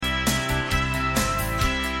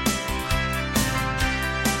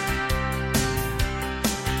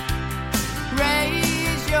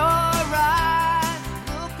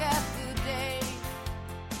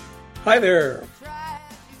Hi there.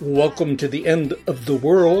 Welcome to the end of the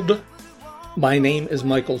world. My name is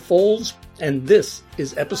Michael Foles, and this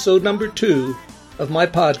is episode number 2 of my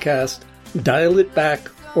podcast, Dial It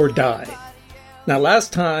Back or Die. Now,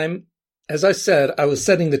 last time, as I said, I was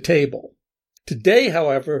setting the table. Today,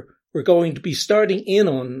 however, we're going to be starting in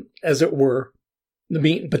on, as it were, the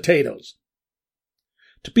meat and potatoes.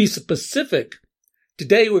 To be specific,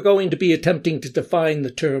 today we're going to be attempting to define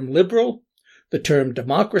the term liberal, the term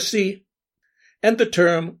democracy, and the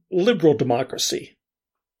term liberal democracy.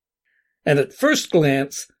 And at first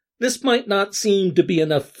glance, this might not seem to be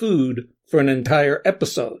enough food for an entire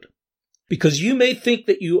episode, because you may think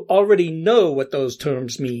that you already know what those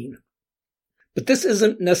terms mean. But this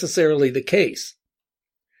isn't necessarily the case.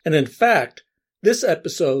 And in fact, this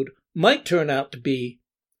episode might turn out to be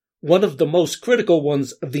one of the most critical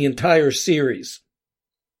ones of the entire series.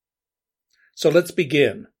 So let's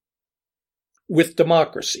begin with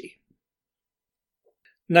democracy.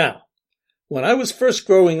 Now, when I was first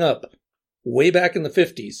growing up, way back in the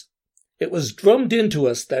 50s, it was drummed into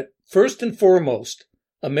us that first and foremost,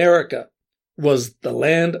 America was the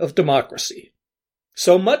land of democracy.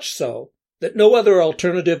 So much so that no other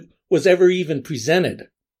alternative was ever even presented.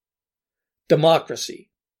 Democracy.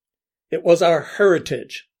 It was our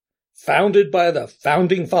heritage, founded by the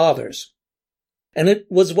founding fathers. And it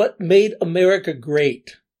was what made America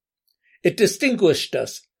great. It distinguished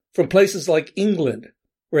us from places like England,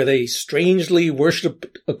 where they strangely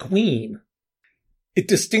worshipped a queen. It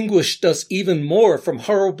distinguished us even more from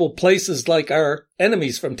horrible places like our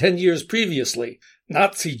enemies from 10 years previously,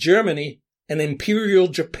 Nazi Germany and Imperial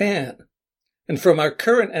Japan, and from our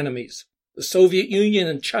current enemies, the Soviet Union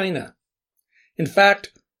and China. In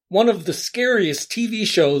fact, one of the scariest TV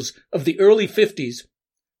shows of the early 50s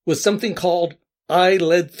was something called I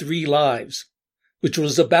Led 3 Lives, which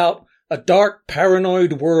was about a dark,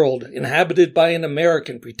 paranoid world inhabited by an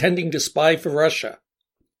American pretending to spy for Russia.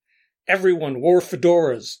 Everyone wore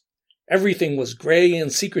fedoras, everything was gray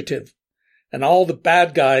and secretive, and all the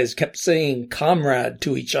bad guys kept saying comrade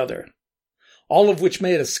to each other, all of which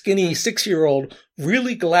made a skinny 6-year-old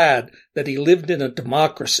really glad that he lived in a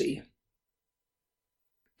democracy.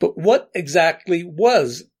 But what exactly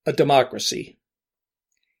was a democracy?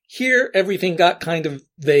 Here, everything got kind of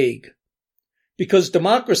vague, because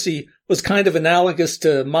democracy was kind of analogous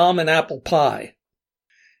to mom and apple pie.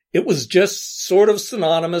 It was just sort of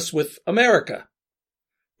synonymous with America,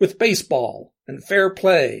 with baseball and fair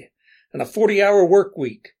play and a 40-hour work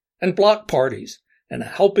week and block parties and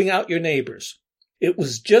helping out your neighbors. It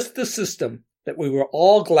was just the system that we were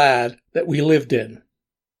all glad that we lived in.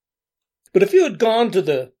 But if you had gone to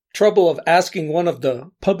the trouble of asking one of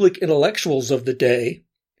the public intellectuals of the day,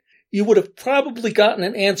 you would have probably gotten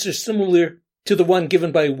an answer similar to the one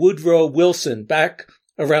given by Woodrow Wilson back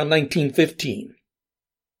around 1915.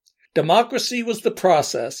 Democracy was the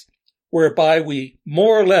process whereby we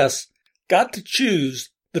more or less got to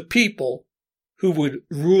choose the people who would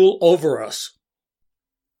rule over us.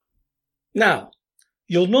 Now,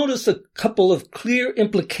 you'll notice a couple of clear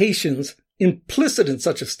implications implicit in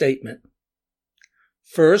such a statement.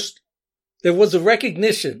 First, there was a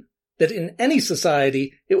recognition that in any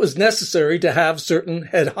society it was necessary to have certain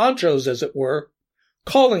head honchos, as it were,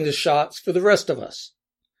 calling the shots for the rest of us,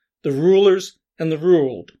 the rulers and the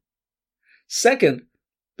ruled. Second,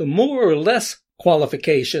 the more or less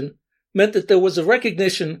qualification meant that there was a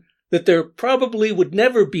recognition that there probably would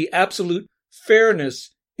never be absolute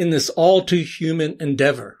fairness in this all-too-human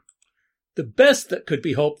endeavor. The best that could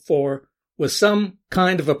be hoped for was some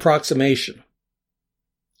kind of approximation.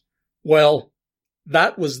 Well,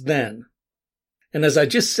 that was then. And as I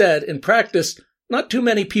just said, in practice, not too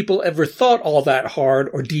many people ever thought all that hard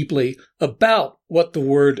or deeply about what the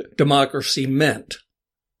word democracy meant.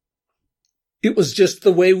 It was just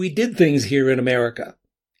the way we did things here in America.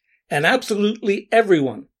 And absolutely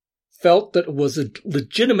everyone felt that it was a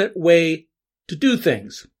legitimate way to do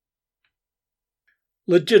things.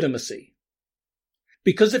 Legitimacy.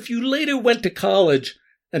 Because if you later went to college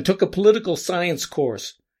and took a political science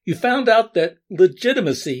course, you found out that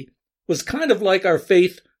legitimacy was kind of like our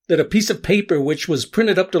faith that a piece of paper which was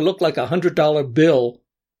printed up to look like a $100 bill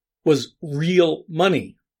was real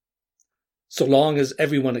money. So long as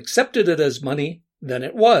everyone accepted it as money, then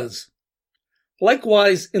it was.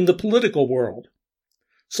 Likewise in the political world.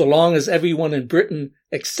 So long as everyone in Britain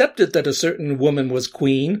accepted that a certain woman was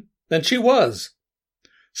queen, then she was.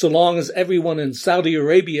 So long as everyone in Saudi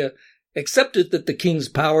Arabia accepted that the king's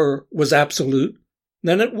power was absolute,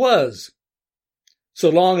 then it was. So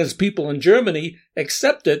long as people in Germany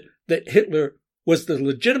accepted that Hitler was the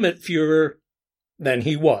legitimate Führer, then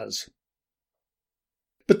he was.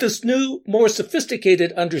 But this new, more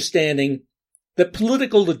sophisticated understanding that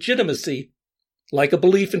political legitimacy, like a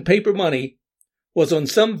belief in paper money, was on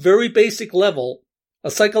some very basic level a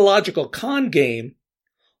psychological con game,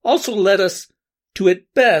 also led us to,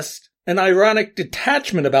 at best, an ironic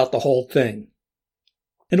detachment about the whole thing.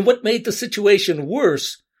 And what made the situation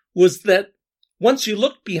worse was that once you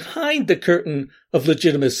looked behind the curtain of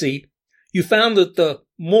legitimacy, you found that the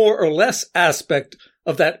more or less aspect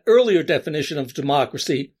of that earlier definition of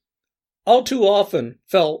democracy all too often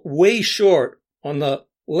fell way short on the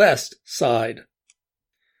less side.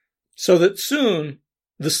 So that soon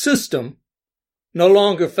the system no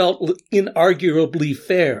longer felt inarguably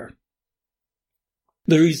fair.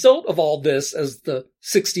 The result of all this as the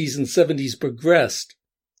 60s and 70s progressed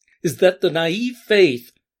is that the naive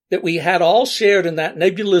faith that we had all shared in that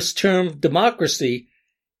nebulous term democracy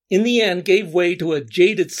in the end gave way to a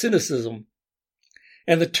jaded cynicism,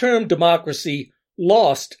 and the term democracy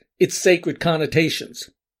lost its sacred connotations.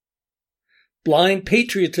 Blind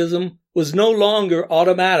patriotism was no longer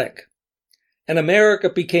automatic, and America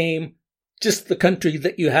became just the country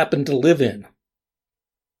that you happened to live in.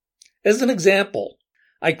 As an example,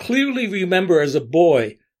 I clearly remember as a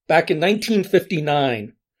boy back in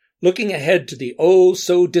 1959 looking ahead to the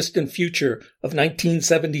oh-so-distant future of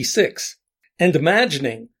 1976 and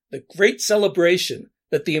imagining the great celebration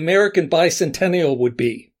that the American bicentennial would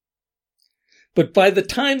be. But by the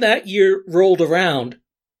time that year rolled around,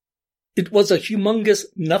 it was a humongous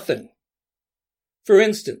nothing. For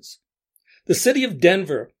instance, the city of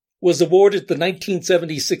Denver was awarded the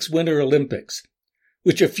 1976 Winter Olympics,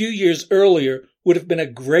 which a few years earlier would have been a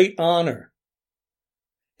great honor.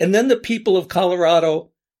 And then the people of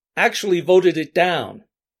Colorado actually voted it down.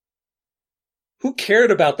 Who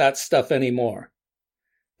cared about that stuff anymore?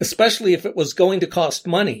 Especially if it was going to cost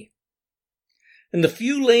money. And the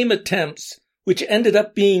few lame attempts which ended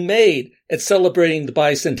up being made at celebrating the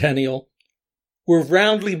bicentennial were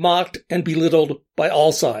roundly mocked and belittled by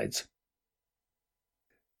all sides.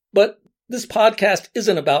 But this podcast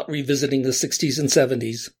isn't about revisiting the 60s and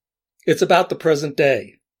 70s. It's about the present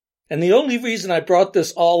day. And the only reason I brought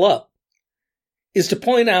this all up is to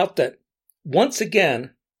point out that, once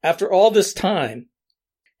again, after all this time,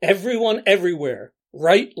 everyone everywhere,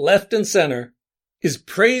 right, left, and center, is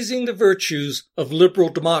praising the virtues of liberal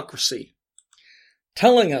democracy,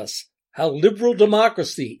 telling us how liberal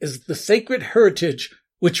democracy is the sacred heritage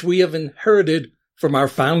which we have inherited from our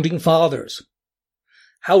founding fathers,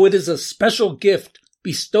 how it is a special gift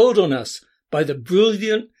bestowed on us by the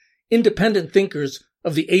brilliant, independent thinkers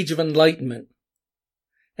of the Age of Enlightenment,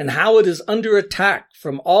 and how it is under attack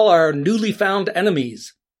from all our newly found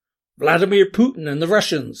enemies, Vladimir Putin and the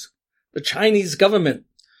Russians, the Chinese government,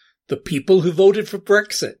 the people who voted for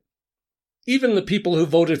Brexit, even the people who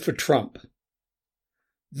voted for Trump.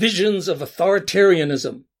 Visions of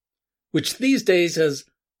authoritarianism, which these days has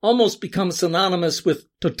almost become synonymous with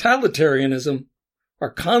totalitarianism, are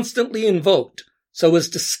constantly invoked so as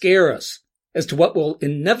to scare us as to what will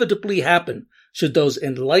inevitably happen should those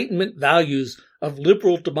Enlightenment values of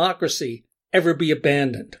liberal democracy ever be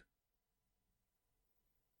abandoned.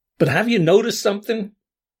 But have you noticed something?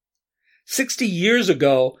 60 years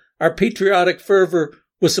ago, our patriotic fervor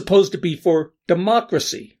was supposed to be for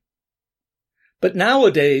democracy. But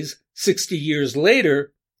nowadays, 60 years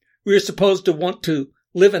later, we are supposed to want to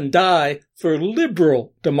live and die for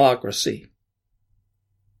liberal democracy.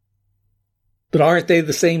 But aren't they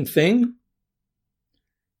the same thing?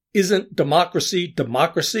 Isn't democracy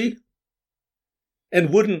democracy?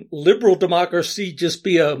 And wouldn't liberal democracy just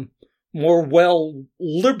be a more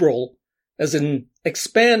liberal, as in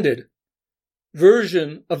expanded,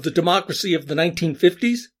 version of the democracy of the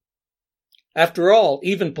 1950s? After all,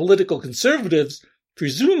 even political conservatives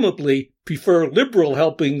presumably prefer liberal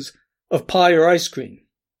helpings of pie or ice cream.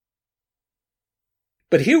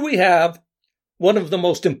 But here we have one of the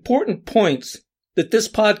most important points that this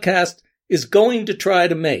podcast is going to try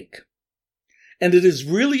to make. And it is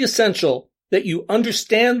really essential that you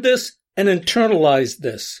understand this and internalize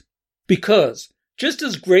this. Because just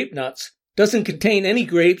as grape nuts doesn't contain any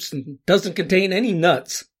grapes and doesn't contain any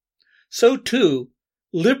nuts, so too,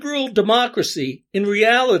 liberal democracy in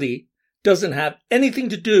reality doesn't have anything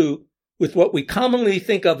to do with what we commonly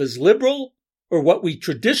think of as liberal or what we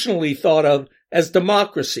traditionally thought of as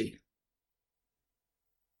democracy.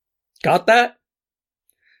 Got that?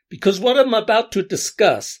 Because what I'm about to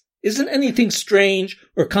discuss isn't anything strange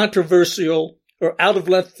or controversial or out of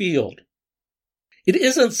left field. It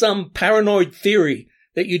isn't some paranoid theory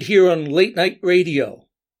that you'd hear on late night radio.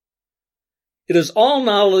 It is all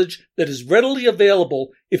knowledge that is readily available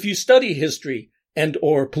if you study history and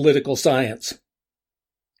or political science.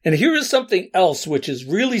 And here is something else which is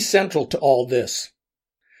really central to all this.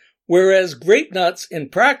 Whereas grape nuts in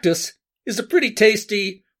practice is a pretty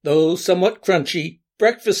tasty, though somewhat crunchy,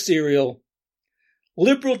 breakfast cereal,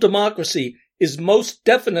 liberal democracy is most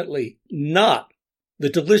definitely not the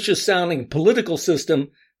delicious-sounding political system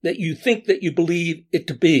that you think that you believe it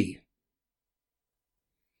to be.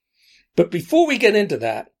 But before we get into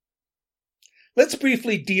that, let's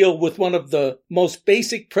briefly deal with one of the most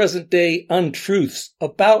basic present-day untruths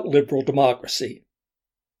about liberal democracy,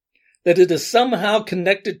 that it is somehow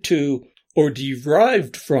connected to or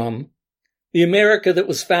derived from the America that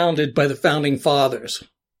was founded by the Founding Fathers.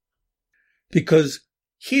 Because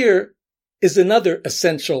here is another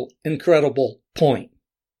essential, incredible point.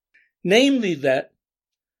 Namely that,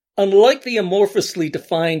 unlike the amorphously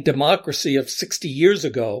defined democracy of 60 years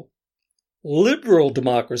ago, liberal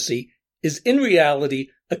democracy is in reality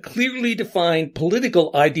a clearly defined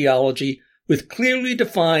political ideology with clearly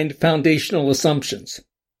defined foundational assumptions.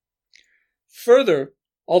 Further,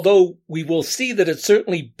 although we will see that it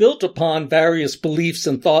certainly built upon various beliefs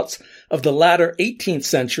and thoughts of the latter 18th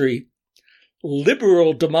century,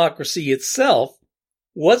 liberal democracy itself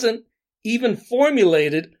wasn't even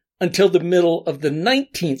formulated until the middle of the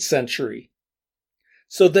 19th century,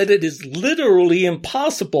 so that it is literally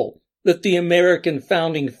impossible that the American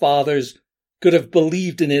Founding Fathers could have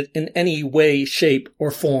believed in it in any way, shape,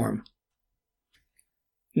 or form.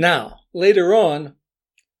 Now, later on,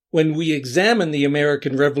 when we examine the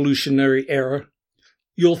American Revolutionary Era,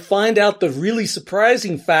 you'll find out the really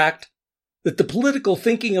surprising fact that the political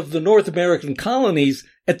thinking of the North American colonies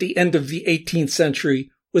at the end of the 18th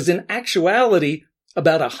century was in actuality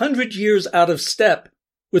about 100 years out of step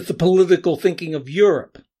with the political thinking of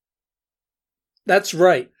Europe. That's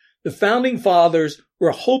right. The Founding Fathers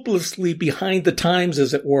were hopelessly behind the times,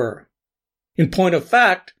 as it were. In point of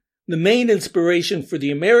fact, the main inspiration for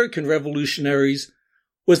the American revolutionaries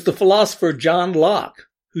was the philosopher John Locke,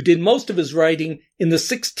 who did most of his writing in the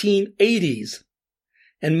 1680s,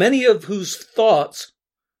 and many of whose thoughts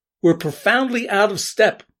were profoundly out of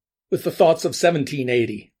step with the thoughts of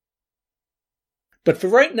 1780. But for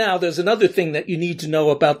right now, there's another thing that you need to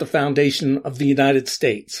know about the foundation of the United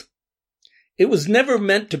States. It was never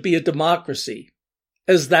meant to be a democracy,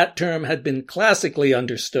 as that term had been classically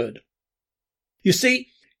understood. You see,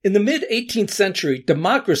 in the mid-18th century,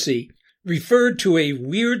 democracy referred to a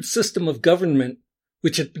weird system of government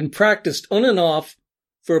which had been practiced on and off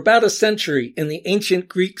for about a century in the ancient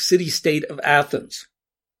Greek city-state of Athens.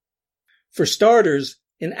 For starters,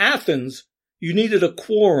 in Athens, you needed a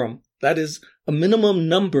quorum, that is, a minimum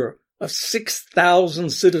number of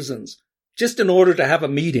 6,000 citizens, just in order to have a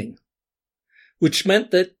meeting, which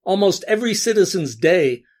meant that almost every citizen's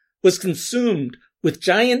day was consumed with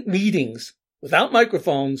giant meetings without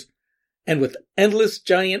microphones and with endless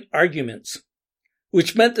giant arguments,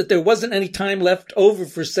 which meant that there wasn't any time left over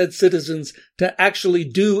for said citizens to actually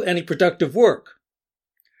do any productive work,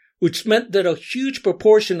 which meant that a huge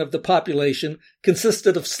proportion of the population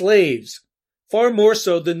consisted of slaves, far more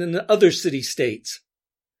so than in other city-states.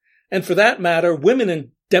 And for that matter, women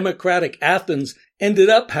in democratic Athens ended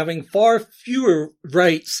up having far fewer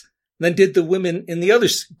rights than did the women in the other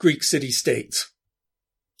Greek city-states.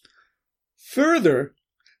 Further,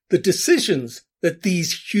 the decisions that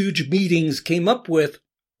these huge meetings came up with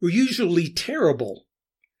were usually terrible.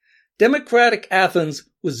 Democratic Athens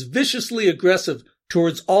was viciously aggressive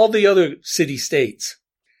towards all the other city-states,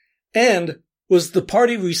 and was the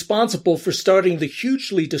party responsible for starting the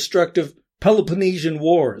hugely destructive Peloponnesian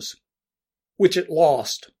Wars, which it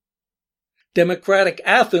lost. Democratic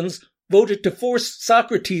Athens voted to force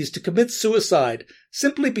Socrates to commit suicide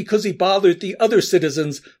simply because he bothered the other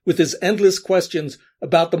citizens with his endless questions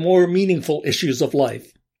about the more meaningful issues of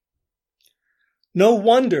life. No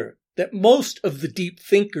wonder that most of the deep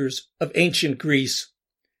thinkers of ancient Greece,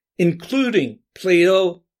 including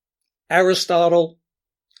Plato, Aristotle,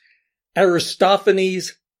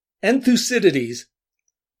 Aristophanes, and Thucydides,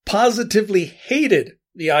 positively hated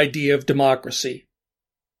the idea of democracy.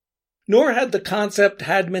 Nor had the concept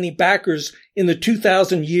had many backers in the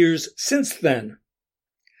 2,000 years since then.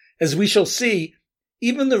 As we shall see,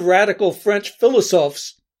 even the radical French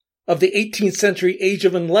philosophers of the 18th century Age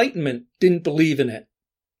of Enlightenment didn't believe in it.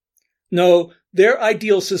 No, their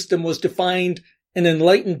ideal system was to find an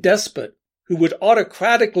enlightened despot who would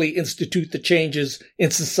autocratically institute the changes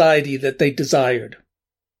in society that they desired.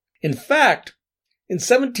 In fact, in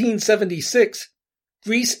 1776,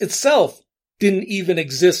 Greece itself didn't even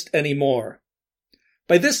exist anymore.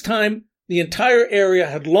 By this time, the entire area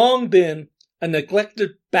had long been a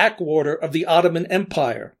neglected backwater of the Ottoman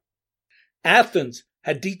Empire. Athens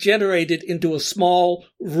had degenerated into a small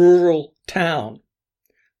rural town.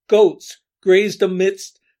 Goats grazed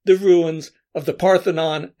amidst the ruins of the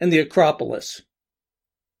Parthenon and the Acropolis.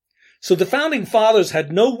 So the founding fathers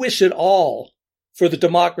had no wish at all for the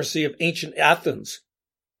democracy of ancient Athens.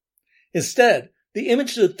 Instead, the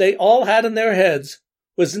image that they all had in their heads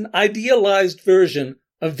was an idealized version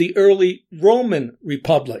of the early Roman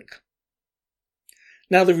Republic.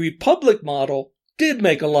 Now, the Republic model did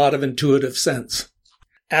make a lot of intuitive sense.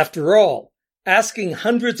 After all, asking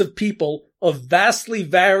hundreds of people of vastly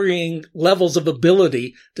varying levels of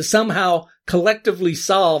ability to somehow collectively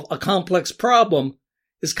solve a complex problem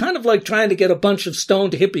is kind of like trying to get a bunch of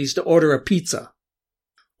stoned hippies to order a pizza,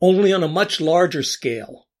 only on a much larger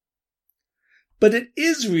scale. But it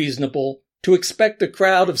is reasonable to expect a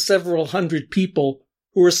crowd of several hundred people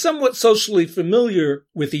who are somewhat socially familiar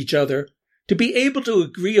with each other to be able to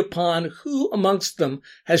agree upon who amongst them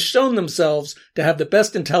has shown themselves to have the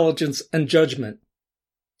best intelligence and judgment.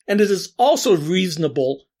 And it is also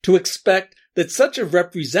reasonable to expect that such a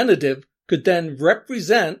representative could then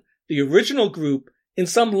represent the original group in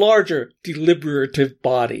some larger deliberative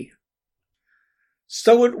body.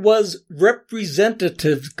 So it was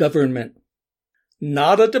representative government,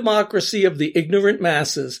 not a democracy of the ignorant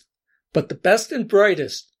masses, but the best and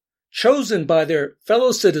brightest, chosen by their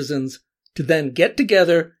fellow citizens to then get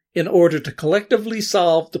together in order to collectively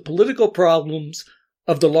solve the political problems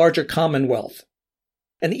of the larger commonwealth.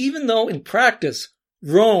 And even though in practice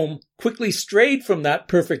Rome quickly strayed from that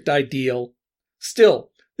perfect ideal,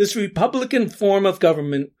 still, this republican form of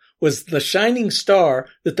government was the shining star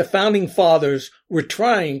that the founding fathers were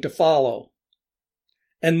trying to follow.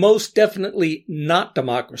 And most definitely not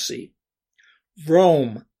democracy.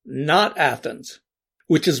 Rome, not Athens.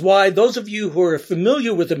 Which is why those of you who are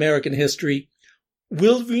familiar with American history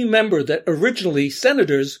will remember that originally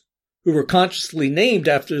senators, who were consciously named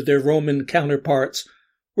after their Roman counterparts,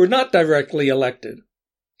 were not directly elected.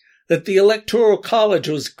 That the Electoral College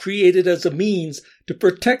was created as a means to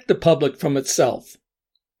protect the public from itself.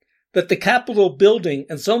 That the Capitol building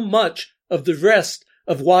and so much of the rest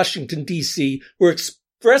of Washington, D.C. were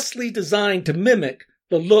expressly designed to mimic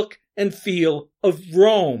the look and feel of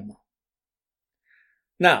Rome.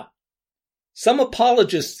 Now, some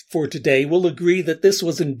apologists for today will agree that this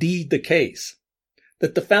was indeed the case,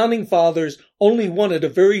 that the founding fathers only wanted a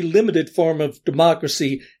very limited form of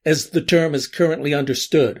democracy as the term is currently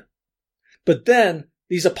understood. But then,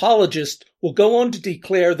 these apologists will go on to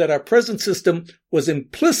declare that our present system was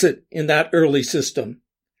implicit in that early system,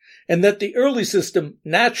 and that the early system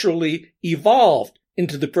naturally evolved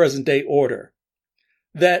into the present-day order.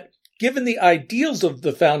 That, given the ideals of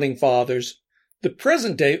the founding fathers, the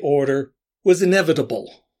present-day order was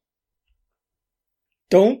inevitable.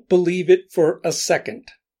 Don't believe it for a second.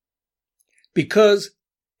 Because,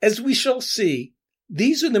 as we shall see,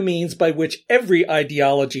 these are the means by which every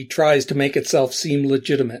ideology tries to make itself seem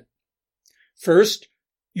legitimate. First,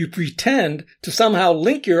 you pretend to somehow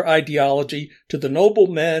link your ideology to the noble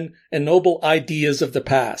men and noble ideas of the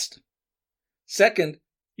past. Second,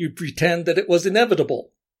 you pretend that it was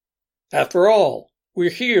inevitable. After all, we're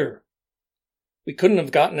here. We couldn't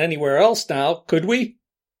have gotten anywhere else now, could we?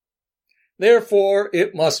 Therefore,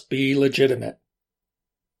 it must be legitimate.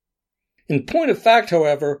 In point of fact,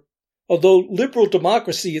 however, although liberal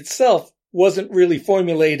democracy itself wasn't really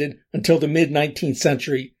formulated until the mid-19th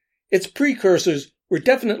century, its precursors were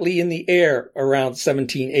definitely in the air around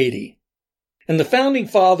 1780. And the founding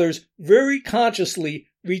fathers very consciously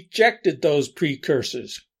rejected those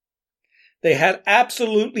precursors. They had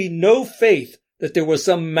absolutely no faith that there was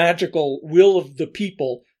some magical will of the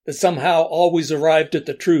people that somehow always arrived at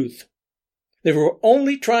the truth. They were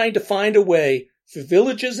only trying to find a way for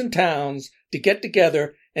villages and towns to get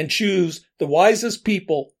together and choose the wisest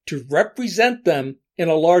people to represent them in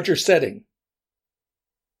a larger setting.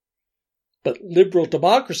 But liberal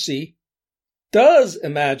democracy does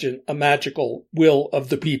imagine a magical will of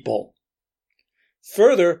the people.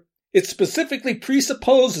 Further, it specifically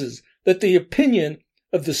presupposes that the opinion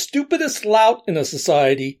of the stupidest lout in a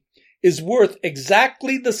society is worth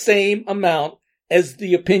exactly the same amount as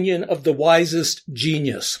the opinion of the wisest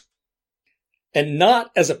genius. And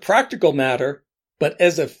not as a practical matter, but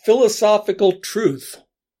as a philosophical truth.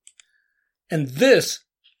 And this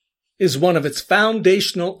is one of its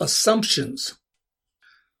foundational assumptions.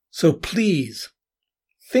 So please,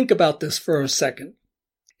 think about this for a second.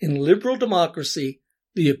 In liberal democracy,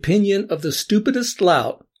 the opinion of the stupidest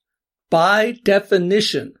lout, by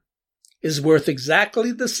definition, is worth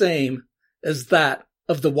exactly the same as that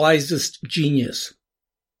of the wisest genius.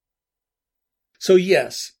 So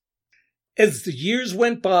yes, as the years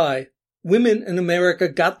went by, women in America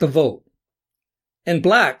got the vote. And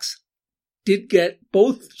blacks did get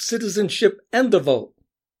both citizenship and the vote.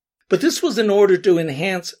 But this was in order to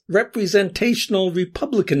enhance representational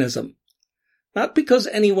republicanism, not because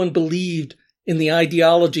anyone believed in the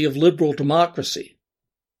ideology of liberal democracy.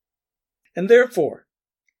 And therefore,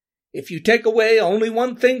 if you take away only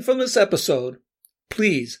one thing from this episode,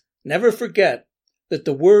 please never forget that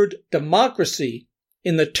the word democracy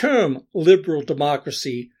in the term liberal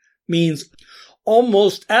democracy means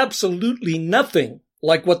almost absolutely nothing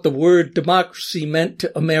like what the word democracy meant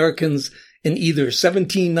to Americans in either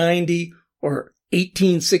 1790 or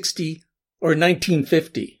 1860 or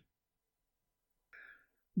 1950.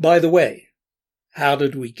 By the way, how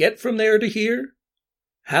did we get from there to here?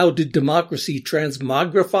 How did democracy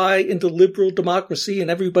transmogrify into liberal democracy in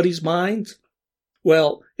everybody's minds?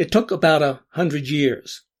 Well, it took about 100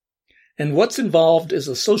 years. And what's involved is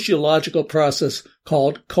a sociological process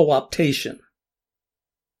called co-optation.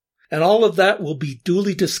 And all of that will be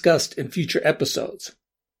duly discussed in future episodes.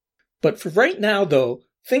 But for right now, though,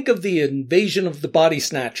 think of the invasion of the body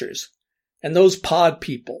snatchers and those pod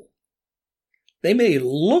people. They may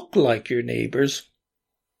look like your neighbors.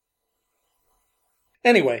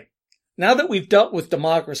 Anyway, now that we've dealt with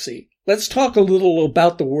democracy, let's talk a little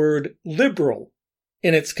about the word liberal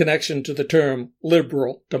in its connection to the term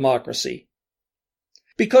liberal democracy.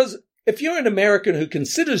 Because if you're an American who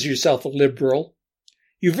considers yourself a liberal,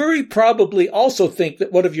 you very probably also think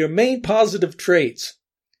that one of your main positive traits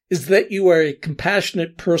is that you are a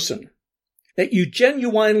compassionate person, that you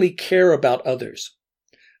genuinely care about others,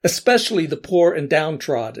 especially the poor and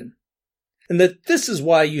downtrodden, and that this is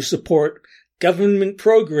why you support government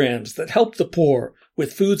programs that help the poor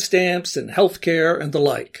with food stamps and health care and the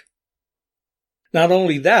like. Not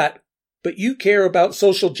only that, but you care about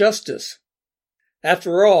social justice.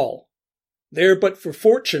 After all, they're but for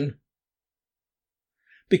fortune.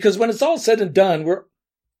 Because when it's all said and done, we're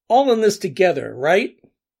all in this together, right?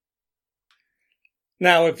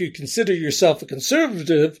 Now, if you consider yourself a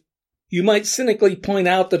conservative, you might cynically point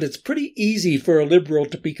out that it's pretty easy for a liberal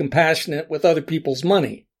to be compassionate with other people's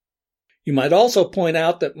money. You might also point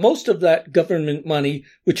out that most of that government money,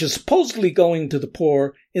 which is supposedly going to the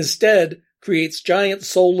poor, instead creates giant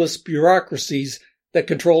soulless bureaucracies that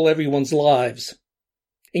control everyone's lives.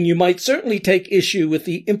 And you might certainly take issue with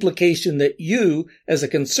the implication that you, as a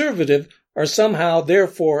conservative, are somehow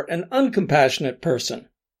therefore an uncompassionate person.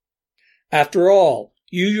 After all,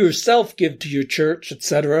 you yourself give to your church,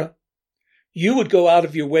 etc. You would go out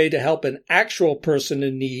of your way to help an actual person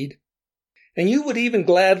in need. And you would even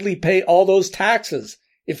gladly pay all those taxes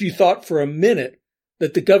if you thought for a minute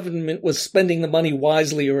that the government was spending the money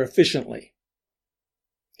wisely or efficiently.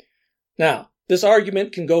 Now, this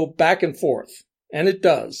argument can go back and forth, and it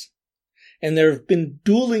does. And there have been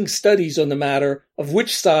dueling studies on the matter of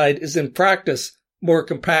which side is in practice more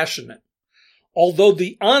compassionate. Although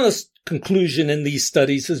the honest conclusion in these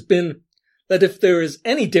studies has been that if there is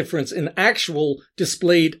any difference in actual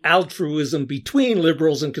displayed altruism between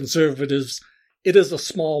liberals and conservatives, it is a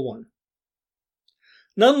small one.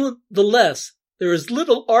 Nonetheless, there is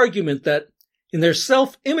little argument that, in their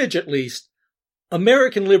self-image at least,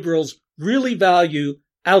 American liberals really value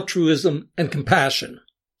altruism and compassion.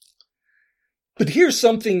 But here's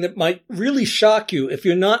something that might really shock you if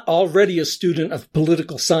you're not already a student of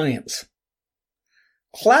political science.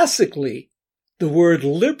 Classically, the word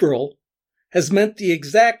liberal has meant the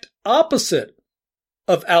exact opposite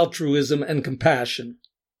of altruism and compassion.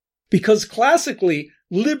 Because classically,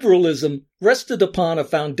 liberalism rested upon a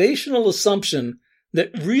foundational assumption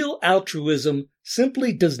that real altruism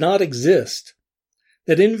simply does not exist.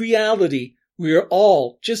 That in reality, we are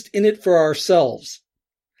all just in it for ourselves.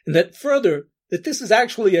 And that further, that this is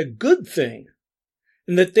actually a good thing.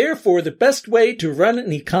 And that therefore the best way to run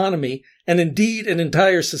an economy, and indeed an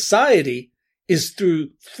entire society, is through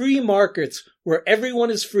free markets where everyone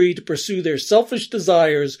is free to pursue their selfish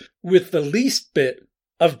desires with the least bit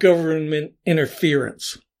of government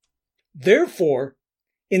interference. Therefore,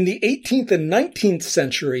 in the 18th and 19th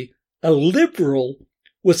century, a liberal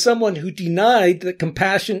was someone who denied that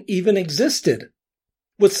compassion even existed,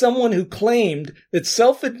 was someone who claimed that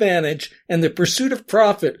self-advantage and the pursuit of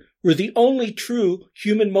profit were the only true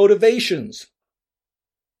human motivations.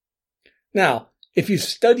 Now, if you've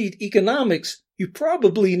studied economics, you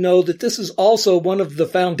probably know that this is also one of the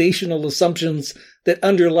foundational assumptions that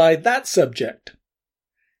underlie that subject.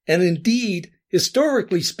 And indeed,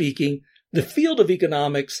 historically speaking, the field of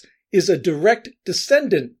economics is a direct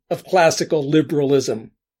descendant of classical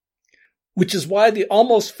liberalism, which is why the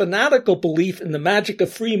almost fanatical belief in the magic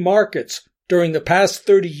of free markets during the past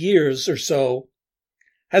 30 years or so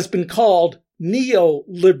has been called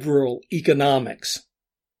neoliberal economics.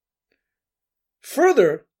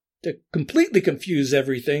 Further, to completely confuse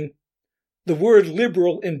everything, the word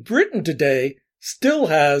liberal in Britain today still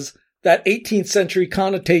has that 18th century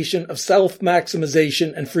connotation of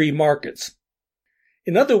self-maximization and free markets.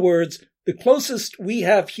 In other words, the closest we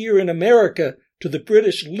have here in America to the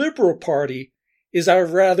British Liberal Party is our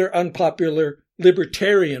rather unpopular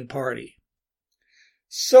Libertarian Party.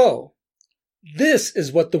 So, this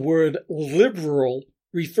is what the word liberal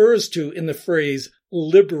refers to in the phrase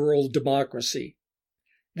liberal democracy.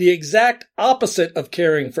 The exact opposite of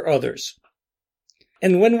caring for others.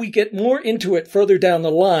 And when we get more into it further down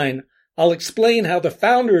the line, I'll explain how the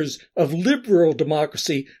founders of liberal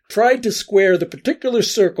democracy tried to square the particular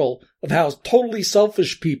circle of how totally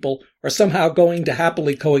selfish people are somehow going to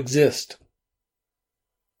happily coexist.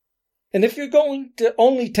 And if you're going to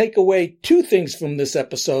only take away two things from this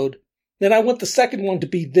episode, then I want the second one to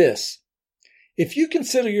be this. If you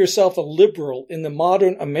consider yourself a liberal in the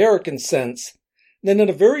modern American sense, then in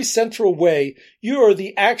a very central way, you are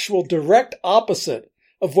the actual direct opposite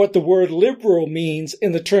of what the word liberal means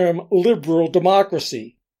in the term liberal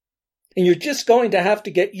democracy. And you're just going to have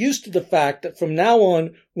to get used to the fact that from now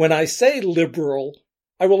on, when I say liberal,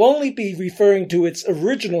 I will only be referring to its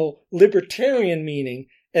original libertarian meaning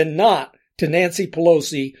and not to Nancy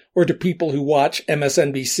Pelosi or to people who watch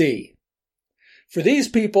MSNBC. For these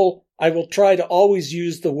people, I will try to always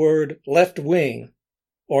use the word left-wing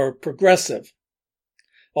or progressive.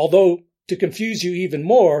 Although, to confuse you even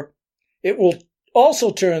more, it will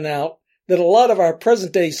also turn out that a lot of our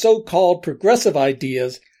present-day so-called progressive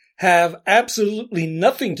ideas have absolutely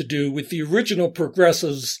nothing to do with the original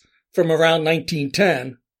progressives from around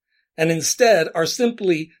 1910, and instead are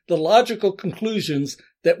simply the logical conclusions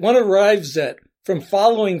that one arrives at from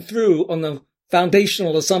following through on the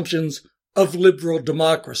foundational assumptions of liberal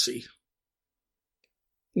democracy.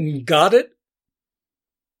 Got it?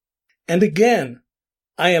 And again,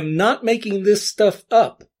 I am not making this stuff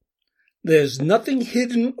up. There's nothing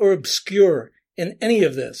hidden or obscure in any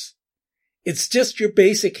of this. It's just your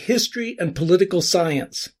basic history and political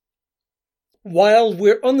science. While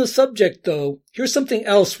we're on the subject, though, here's something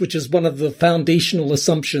else which is one of the foundational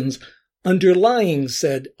assumptions underlying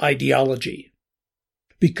said ideology.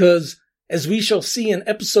 Because, as we shall see in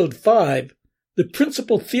episode 5, the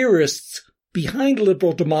principal theorists behind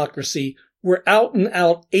liberal democracy were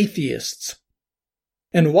out-and-out atheists.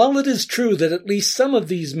 And while it is true that at least some of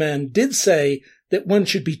these men did say that one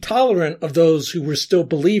should be tolerant of those who were still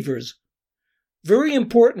believers, very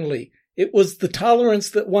importantly, it was the tolerance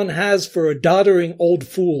that one has for a doddering old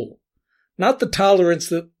fool, not the tolerance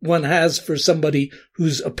that one has for somebody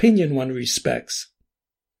whose opinion one respects.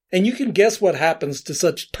 And you can guess what happens to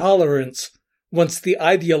such tolerance once the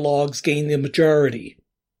ideologues gain the majority.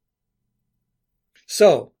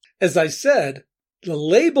 So, as I said, the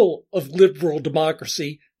label of liberal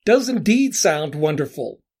democracy does indeed sound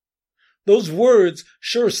wonderful. Those words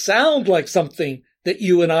sure sound like something that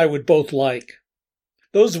you and I would both like.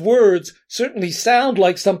 Those words certainly sound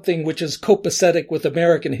like something which is copacetic with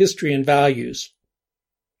American history and values.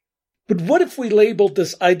 But what if we labeled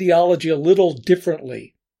this ideology a little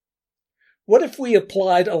differently? What if we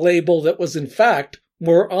applied a label that was in fact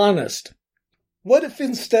more honest? What if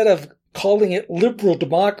instead of calling it liberal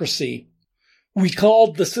democracy, we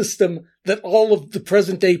called the system that all of the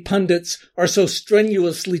present-day pundits are so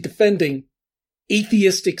strenuously defending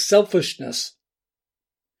atheistic selfishness?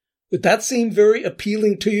 Would that seem very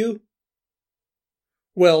appealing to you?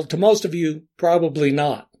 Well, to most of you, probably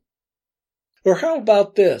not. Or how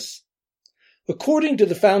about this? According to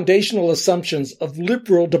the foundational assumptions of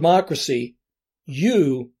liberal democracy,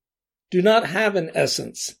 you do not have an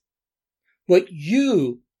essence. What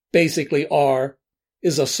you basically are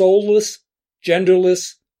is a soulless,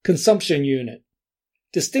 genderless consumption unit,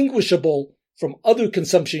 distinguishable from other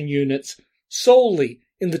consumption units solely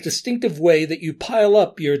in the distinctive way that you pile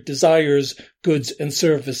up your desires, goods, and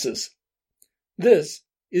services. This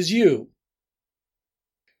is you.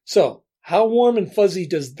 So, how warm and fuzzy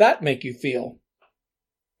does that make you feel?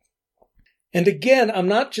 And again, I'm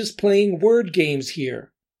not just playing word games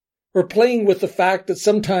here, or playing with the fact that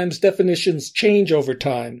sometimes definitions change over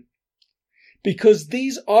time, because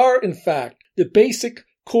these are, in fact, the basic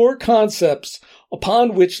core concepts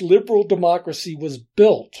upon which liberal democracy was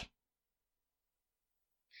built.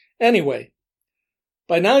 Anyway,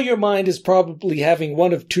 by now your mind is probably having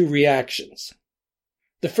one of two reactions.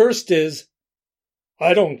 The first is,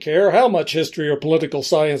 I don't care how much history or political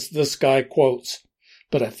science this guy quotes,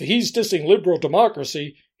 but if he's dissing liberal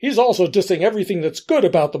democracy, he's also dissing everything that's good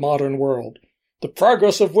about the modern world. The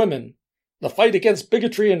progress of women, the fight against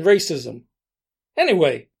bigotry and racism.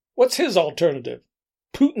 Anyway, what's his alternative?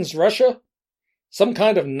 Putin's Russia? Some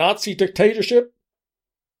kind of Nazi dictatorship?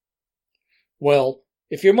 Well,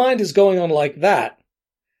 if your mind is going on like that,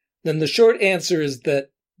 then the short answer is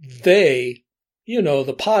that they,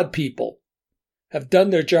 the pod people, have done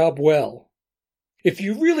their job well. If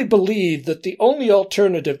you really believe that the only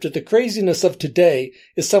alternative to the craziness of today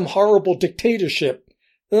is some horrible dictatorship,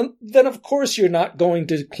 then of course you're not going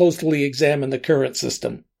to closely examine the current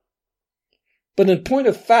system. But in point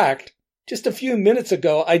of fact, just a few minutes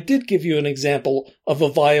ago I did give you an example of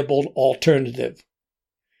a viable alternative.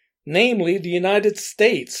 Namely, the United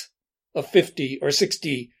States of 50 or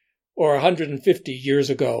 60 or 150 years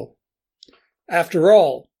ago. After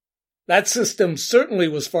all, that system certainly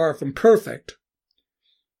was far from perfect,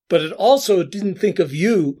 but it also didn't think of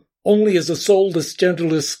you only as a soulless,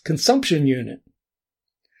 genderless consumption unit.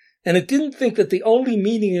 And it didn't think that the only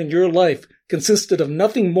meaning in your life consisted of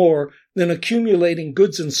nothing more than accumulating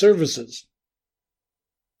goods and services.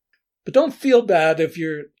 But don't feel bad if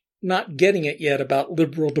you're not getting it yet about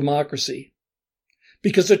liberal democracy,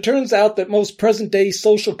 because it turns out that most present-day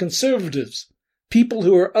social conservatives, people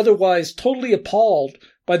who are otherwise totally appalled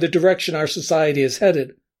by the direction our society is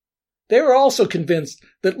headed, they are also convinced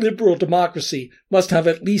that liberal democracy must have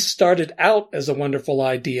at least started out as a wonderful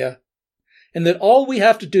idea, and that all we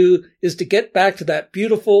have to do is to get back to that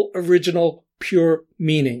beautiful, original, pure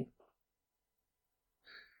meaning.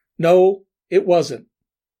 No, it wasn't,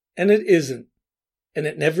 and it isn't, and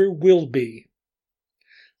it never will be.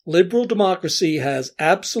 Liberal democracy has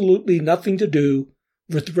absolutely nothing to do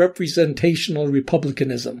with representational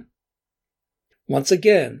republicanism. Once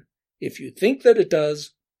again, if you think that it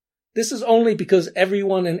does, this is only because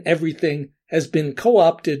everyone and everything has been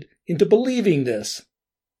co-opted into believing this.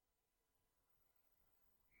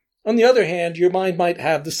 On the other hand, your mind might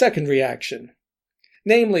have the second reaction.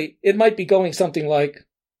 Namely, it might be going something like,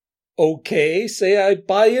 okay, say I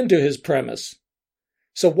buy into his premise.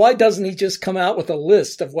 So why doesn't he just come out with a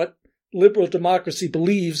list of what liberal democracy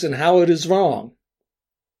believes and how it is wrong?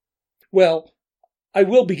 Well, I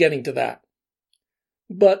will be getting to that.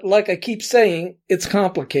 But like I keep saying, it's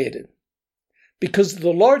complicated. Because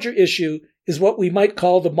the larger issue is what we might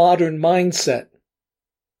call the modern mindset.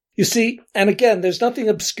 You see, and again, there's nothing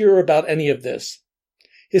obscure about any of this.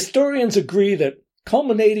 Historians agree that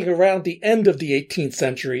culminating around the end of the 18th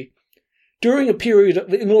century, during a period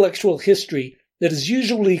of intellectual history that is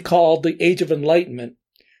usually called the Age of Enlightenment,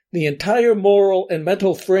 the entire moral and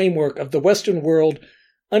mental framework of the Western world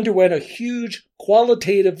underwent a huge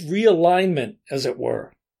qualitative realignment, as it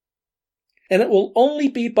were. And it will only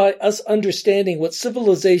be by us understanding what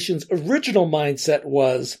civilization's original mindset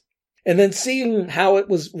was, and then seeing how it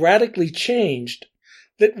was radically changed,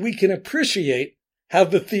 that we can appreciate how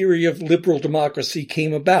the theory of liberal democracy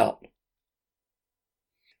came about.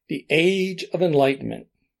 The Age of Enlightenment.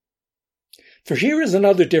 For here is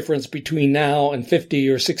another difference between now and 50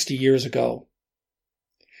 or 60 years ago.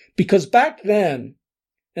 Because back then,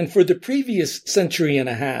 and for the previous century and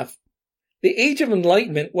a half, the Age of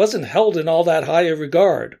Enlightenment wasn't held in all that high a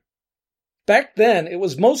regard. Back then, it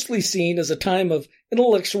was mostly seen as a time of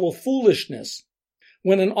intellectual foolishness,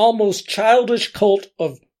 when an almost childish cult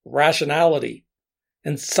of rationality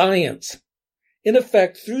and science, in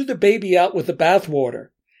effect, threw the baby out with the bathwater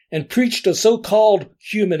and preached a so-called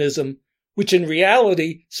humanism, which in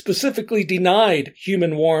reality specifically denied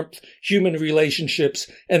human warmth, human relationships,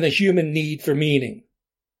 and the human need for meaning.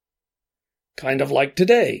 Kind of like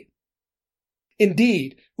today.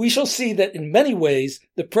 Indeed, we shall see that in many ways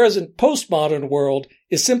the present postmodern world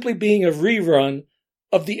is simply being a rerun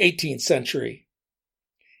of the 18th century.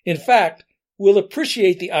 In fact, we'll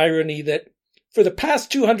appreciate the irony that for the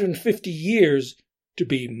past 250 years, to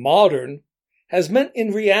be modern has meant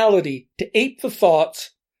in reality to ape the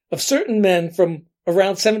thoughts of certain men from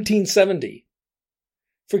around 1770,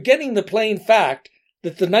 forgetting the plain fact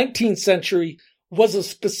that the 19th century was a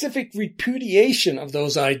specific repudiation of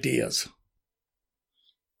those ideas.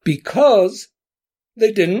 Because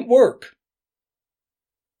they didn't work.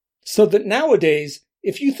 So that nowadays,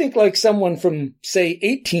 if you think like someone from, say,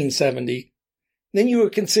 1870, then you are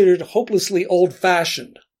considered hopelessly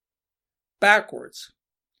old-fashioned, backwards,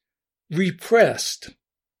 repressed.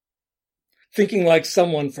 Thinking like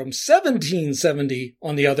someone from 1770,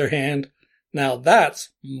 on the other hand, now that's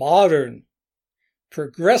modern,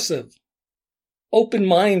 progressive,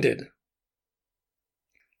 open-minded.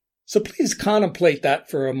 So please contemplate that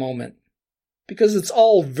for a moment, because it's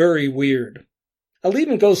all very weird. I'll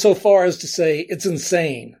even go so far as to say it's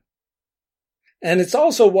insane. And it's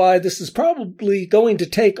also why this is probably going to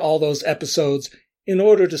take all those episodes in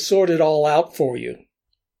order to sort it all out for you.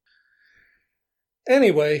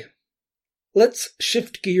 Anyway, let's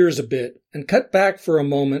shift gears a bit and cut back for a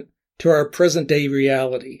moment to our present-day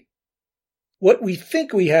reality. What we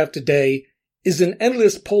think we have today is an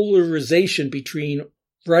endless polarization between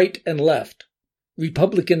right and left,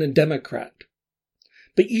 Republican and Democrat.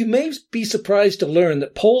 But you may be surprised to learn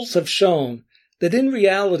that polls have shown that in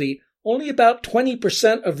reality, only about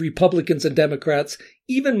 20% of Republicans and Democrats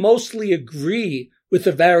even mostly agree with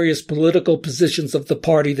the various political positions of the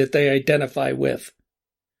party that they identify with.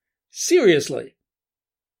 Seriously.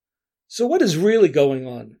 So what is really going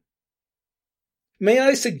on? May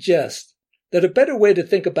I suggest that a better way to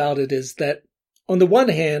think about it is that, on the one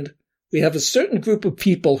hand, we have a certain group of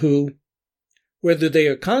people who, whether they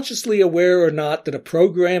are consciously aware or not that a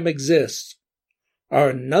program exists,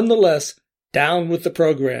 are nonetheless down with the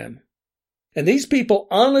program. And these people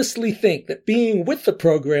honestly think that being with the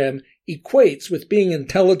program equates with being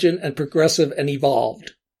intelligent and progressive and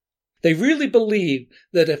evolved. They really believe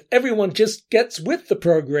that if everyone just gets with the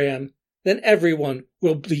program, then everyone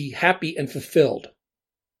will be happy and fulfilled.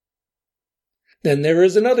 Then there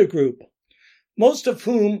is another group, most of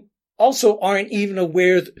whom also aren't even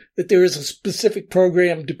aware that there is a specific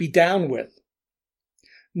program to be down with.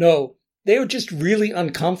 No, they are just really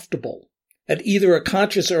uncomfortable, at either a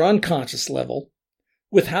conscious or unconscious level,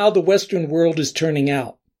 with how the Western world is turning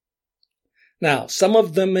out. Now, some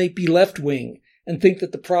of them may be left-wing and think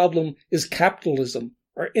that the problem is capitalism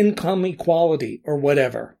or income equality or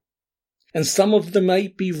whatever. And some of them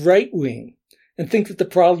might be right-wing and think that the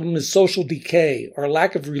problem is social decay or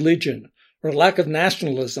lack of religion or lack of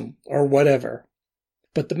nationalism or whatever.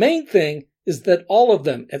 But the main thing is that all of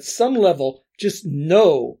them at some level just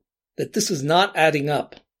know that this is not adding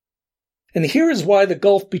up. And here is why the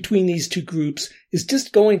gulf between these two groups is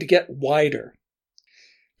just going to get wider.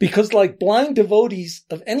 Because like blind devotees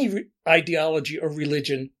of any ideology or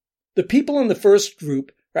religion, the people in the first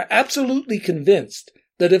group are absolutely convinced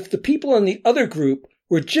that if the people in the other group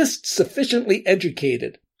were just sufficiently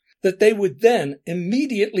educated, that they would then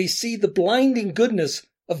immediately see the blinding goodness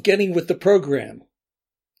of getting with the program.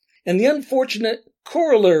 And the unfortunate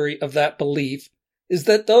corollary of that belief is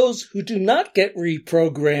that those who do not get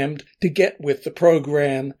reprogrammed to get with the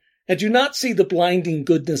program and do not see the blinding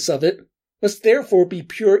goodness of it must therefore be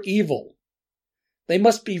pure evil. They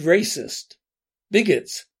must be racist,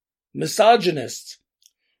 bigots, misogynists,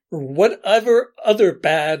 or whatever other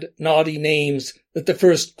bad, naughty names that the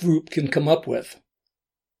first group can come up with.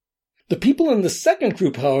 The people in the second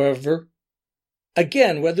group, however,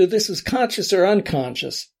 again, whether this is conscious or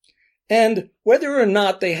unconscious, and whether or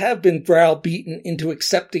not they have been browbeaten into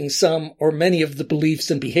accepting some or many of the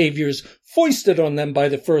beliefs and behaviors foisted on them by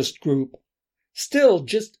the first group, still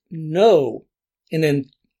just know in an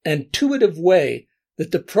intuitive way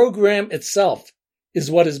that the program itself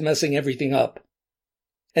is what is messing everything up.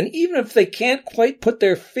 And even if they can't quite put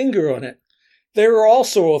their finger on it, they're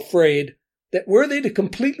also afraid that were they to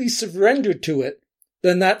completely surrender to it,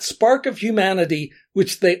 then that spark of humanity,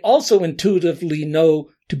 which they also intuitively know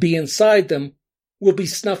to be inside them, will be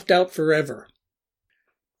snuffed out forever.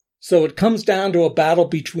 So it comes down to a battle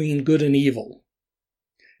between good and evil.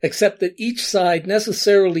 Except that each side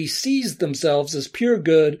necessarily sees themselves as pure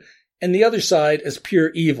good and the other side as pure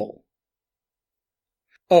evil.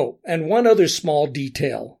 Oh, and one other small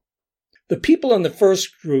detail. The people in the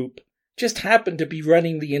first group just happen to be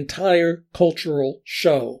running the entire cultural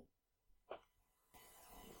show.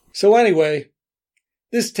 So anyway,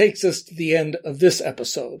 this takes us to the end of this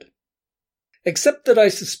episode. Except that I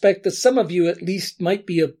suspect that some of you at least might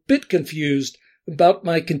be a bit confused about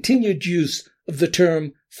my continued use of the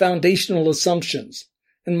term foundational assumptions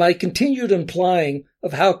and my continued implying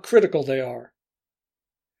of how critical they are.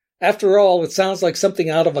 After all, it sounds like something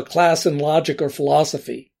out of a class in logic or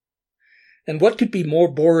philosophy. And what could be more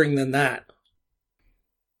boring than that?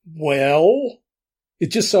 Well,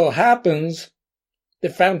 it just so happens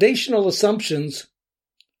that foundational assumptions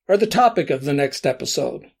are the topic of the next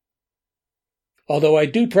episode. Although I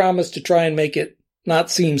do promise to try and make it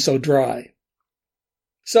not seem so dry.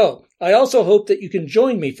 So, I also hope that you can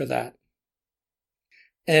join me for that.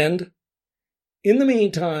 And, in the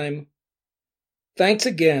meantime, thanks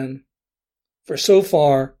again for so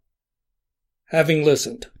far having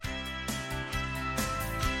listened.